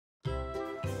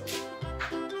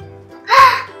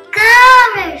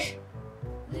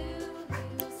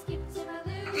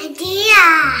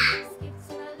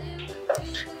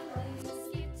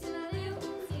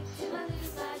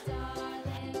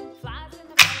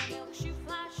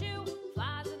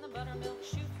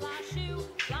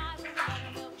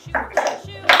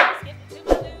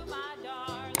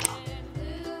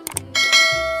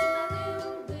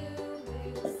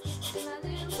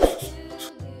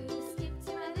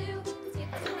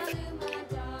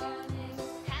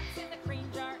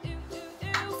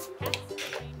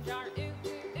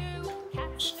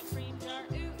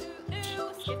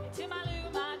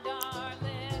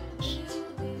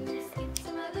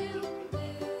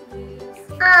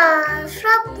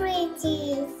so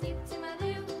pretty.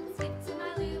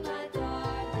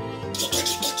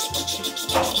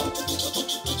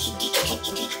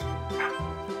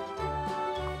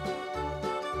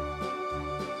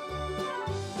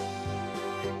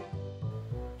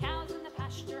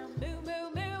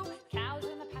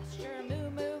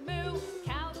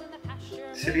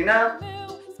 Selena?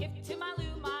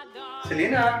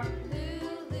 Selena?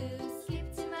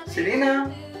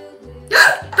 Selena?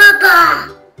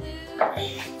 Papa!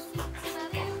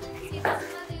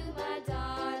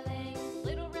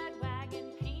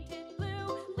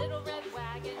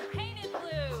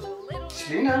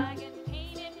 Selena?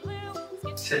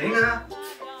 Selena?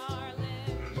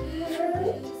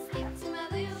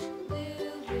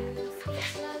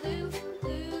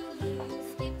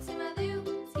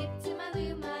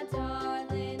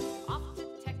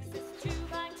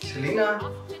 Selena?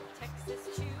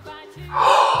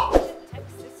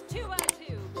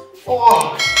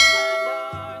 Oh!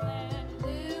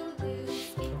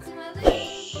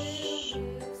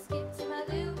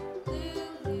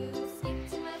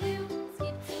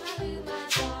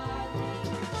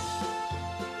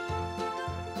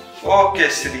 Okay,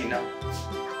 Selena.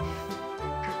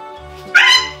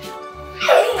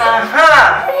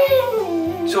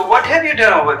 So what have you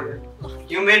done over there?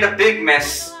 You made a big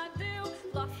mess.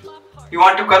 You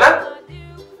want to color?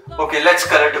 Okay, let's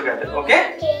color together,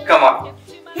 okay? Come on.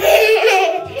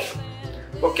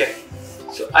 Okay,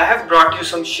 so I have brought you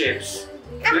some shapes.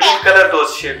 We will color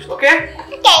those shapes, okay?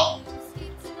 Okay.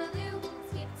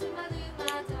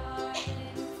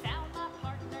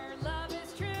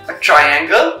 A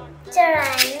triangle,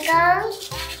 Triangle.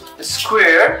 a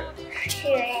square,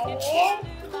 Square.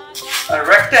 a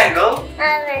rectangle, A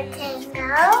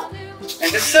rectangle.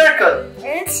 and a circle.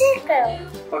 And circle.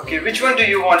 Okay, which one do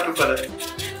you want to color?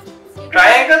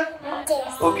 Triangle?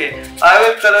 This. Okay, I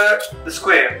will color the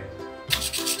square.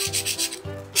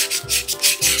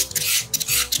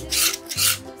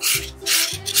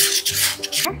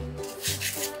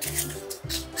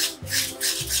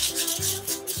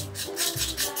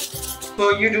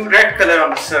 So you do red color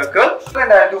on the circle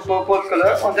and I'll do purple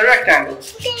color on the rectangle.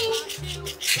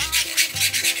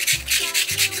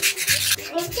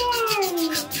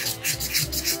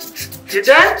 You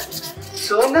done?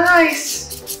 So nice!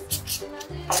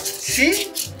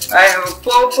 See? I have a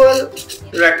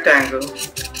purple rectangle.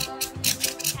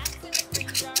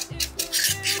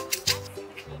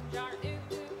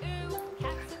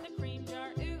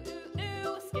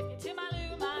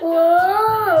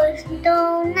 Oh,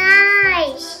 so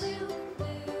nice.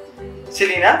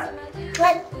 Selena,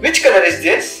 What? which color is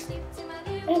this?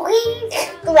 Green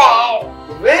square.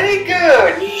 Very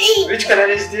good! Which color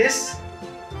is this?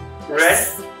 Red?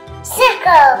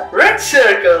 Circle. Red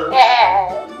circle.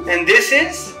 And this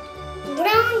is?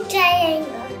 Brown triangle.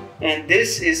 And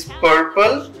this is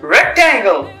purple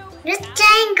rectangle.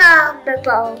 Rectangle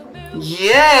purple.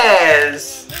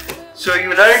 Yes! So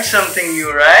you learned something new,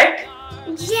 right?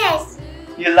 Yes.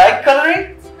 You like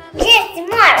coloring? Yes,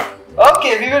 more.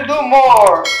 Okay, we will do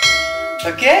more.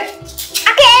 Okay?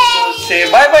 Okay.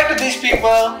 Say bye-bye to these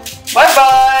people.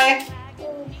 Bye-bye.